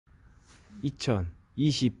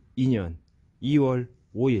2022년 2월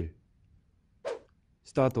 5일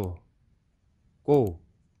스타트 고!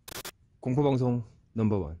 공포방송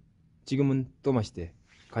넘버원. 지금은 또 마시대.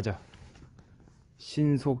 가자.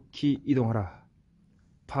 신속히 이동하라.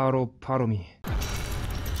 파로미.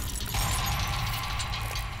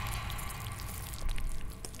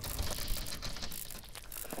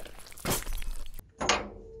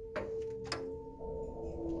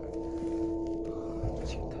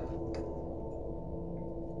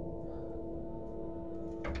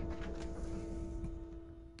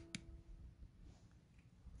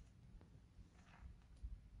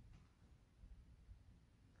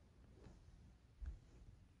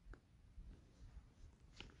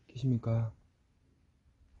 계십니까?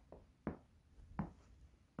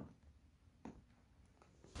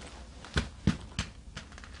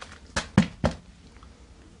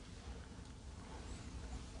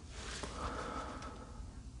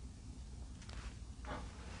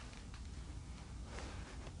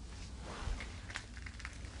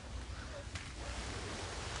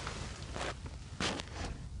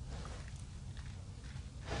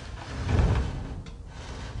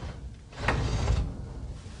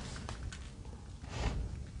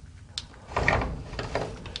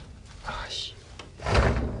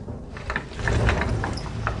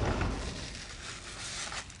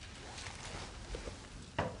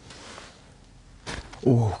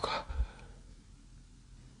 오가.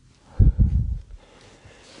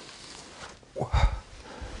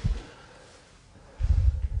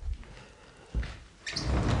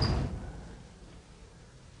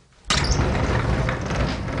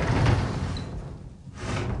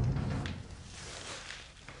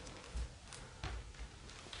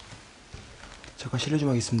 잠깐 실례 좀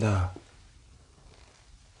하겠습니다.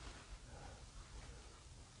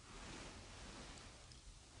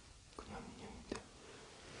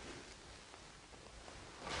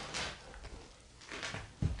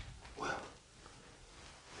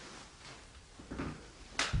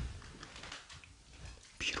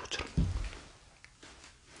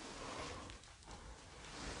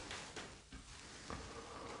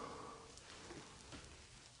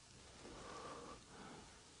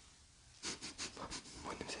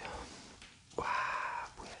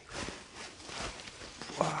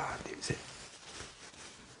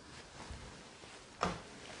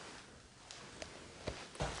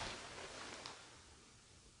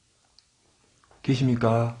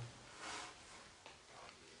 계십니까?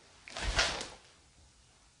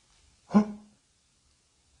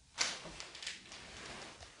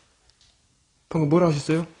 방금 뭐라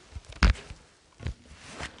하셨어요?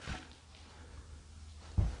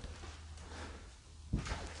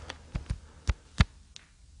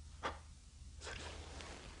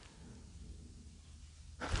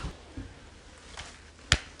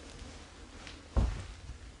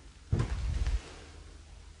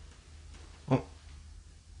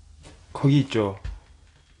 거기 있죠.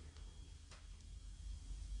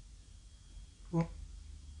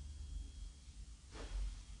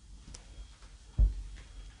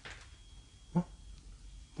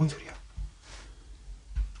 뭔 소리야?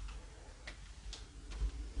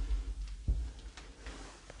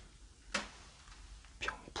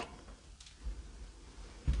 병풍.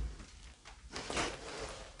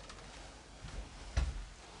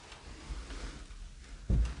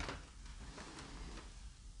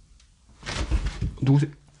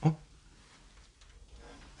 누구세요?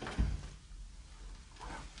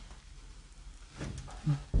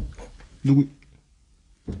 누구?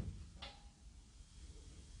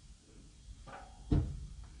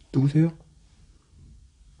 누구세요?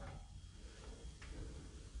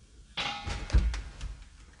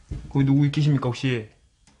 거기 누구 계십니까 혹시?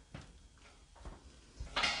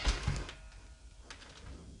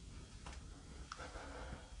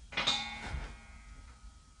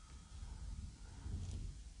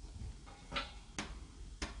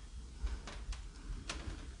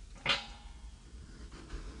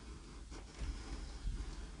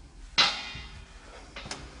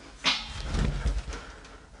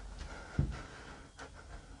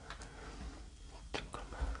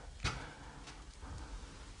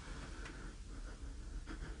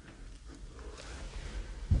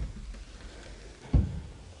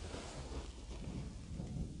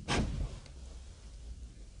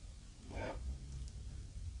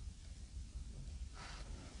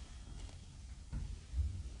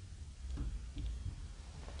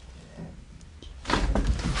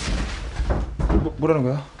 뭐라는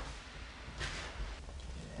거야?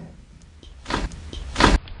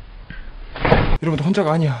 여러분들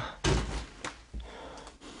혼자가 아니야.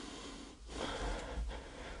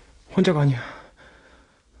 혼자가 아니야.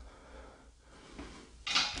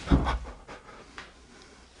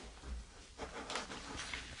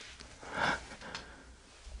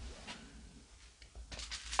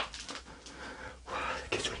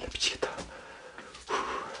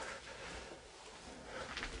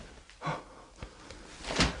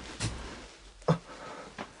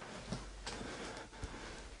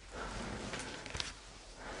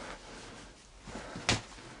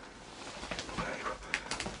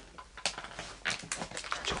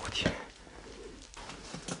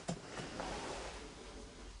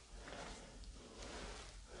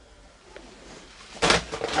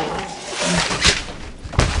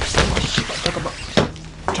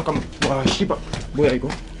 씨발. 뭐야 이거?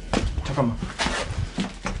 잠깐만.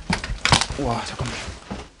 와 잠깐만.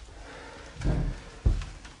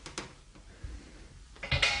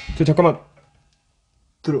 저 잠깐만.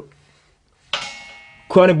 들어.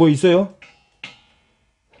 그 안에 뭐 있어요?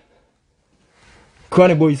 그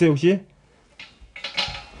안에 뭐 있어요 혹시?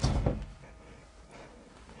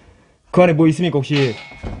 그 안에 뭐 있습니까 혹시?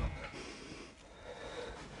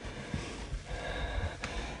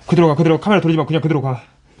 그대로 가, 그대로 가. 카메라 돌리지 마. 그냥 그대로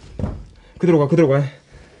가. 그대로 가, 그대로 가.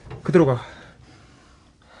 그대로 가.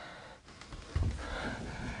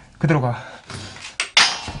 그대로 가.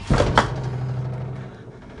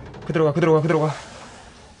 그대로 가, 그대로 가, 그대로 가.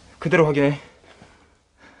 그대로 확인해.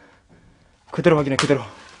 그대로 확인해, 그대로.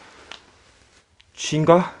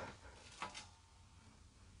 쥐인가?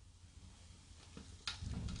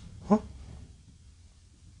 어?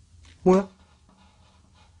 뭐야?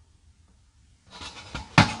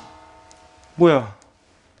 뭐야?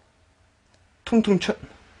 퉁퉁 쳐.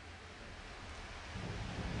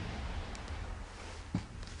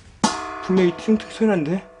 분명히 퉁퉁 소리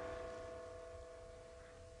나는데?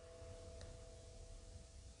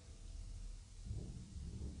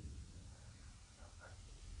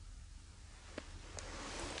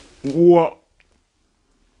 우와.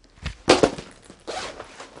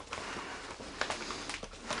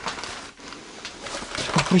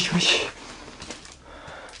 그렇지, 그렇지.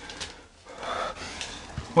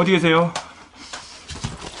 어디 계세요?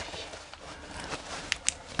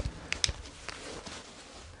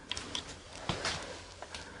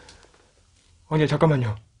 아니,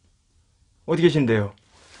 잠깐만요. 어디 계신데요?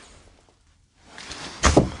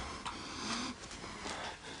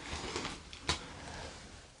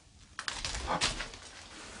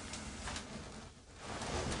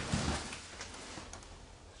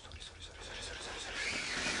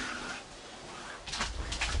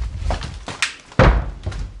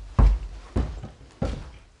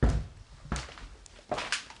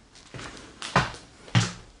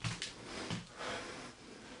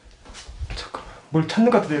 뭘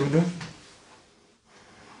찾는 것 같은데, 여러분들?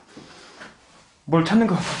 뭘 찾는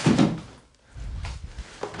것 같아.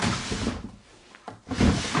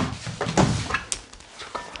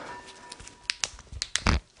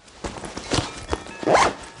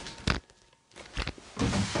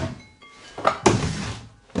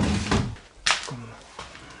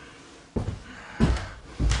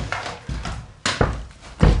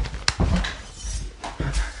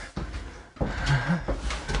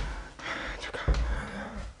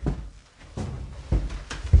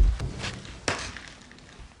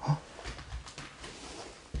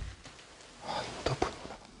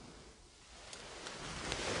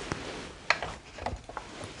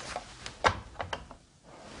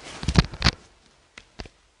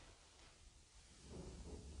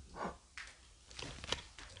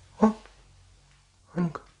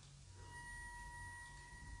 아닌가?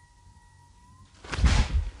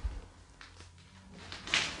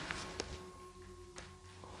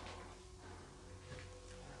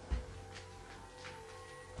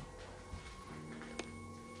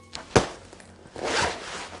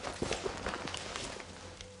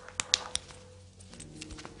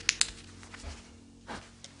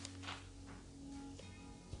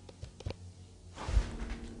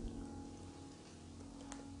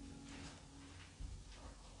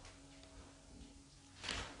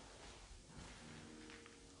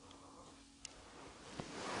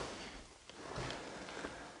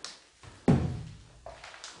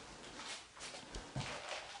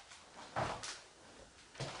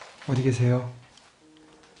 어디 계세요?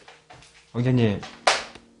 왕자님,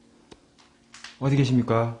 어디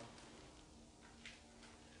계십니까?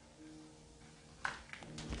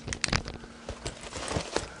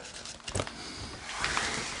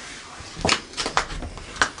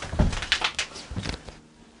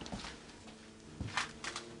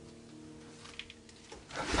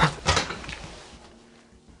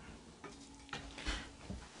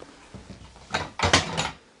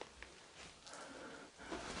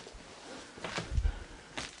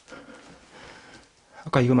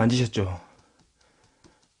 아까 이거 만지셨죠?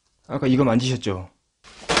 아까 이거 만지셨죠?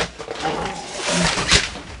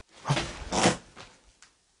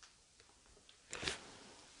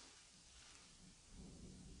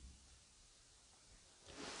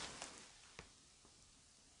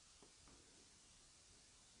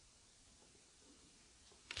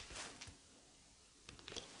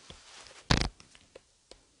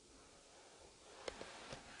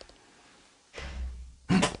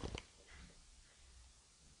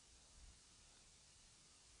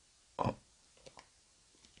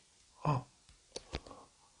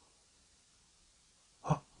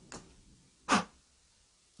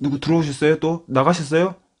 누구 들어오셨어요? 또?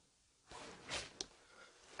 나가셨어요?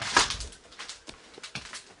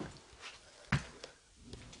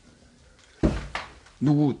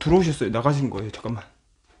 누구 들어오셨어요? 나가신 거예요? 잠깐만.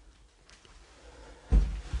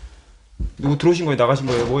 누구 들어오신 거예요? 나가신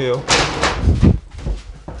거예요? 뭐예요?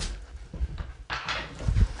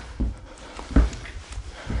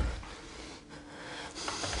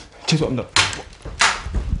 죄송합니다.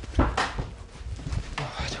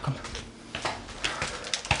 잠깐만.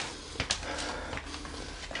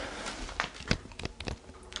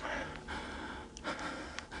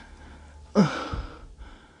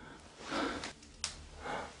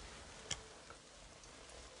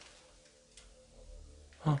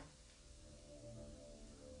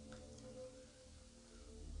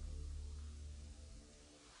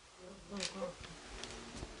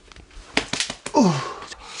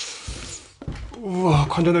 우와,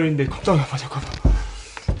 관절 내리는데 깜짝이야. 잠깐만.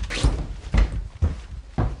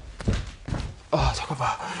 잠깐만.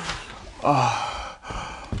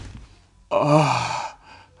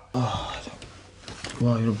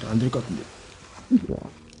 와, 여러분들 안 될 것 같은데.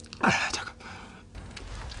 잠깐.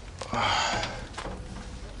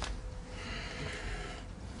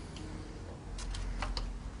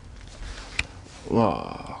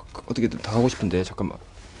 와, 어떻게든 다 하고 싶은데 잠깐만.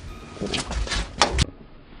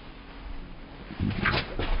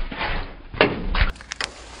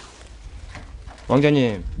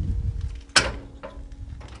 왕자님.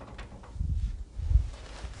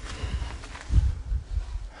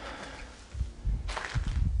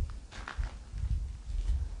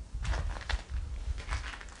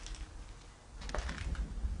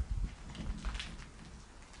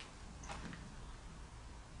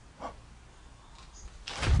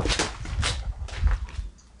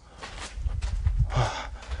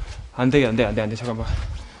 안 돼. 잠깐만.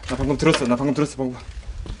 나 방금 들었어. 나 방금 들었어. 안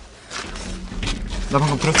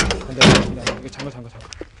돼. 이거 잠깐.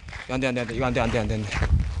 안 돼. 이거 안 돼.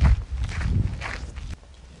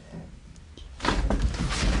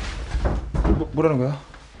 뭐라는 거야?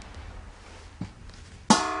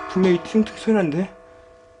 분명히 퉁퉁 소리 나는데?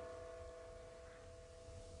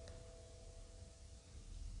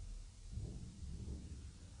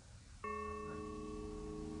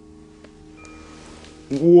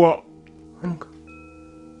 우와. 하니까.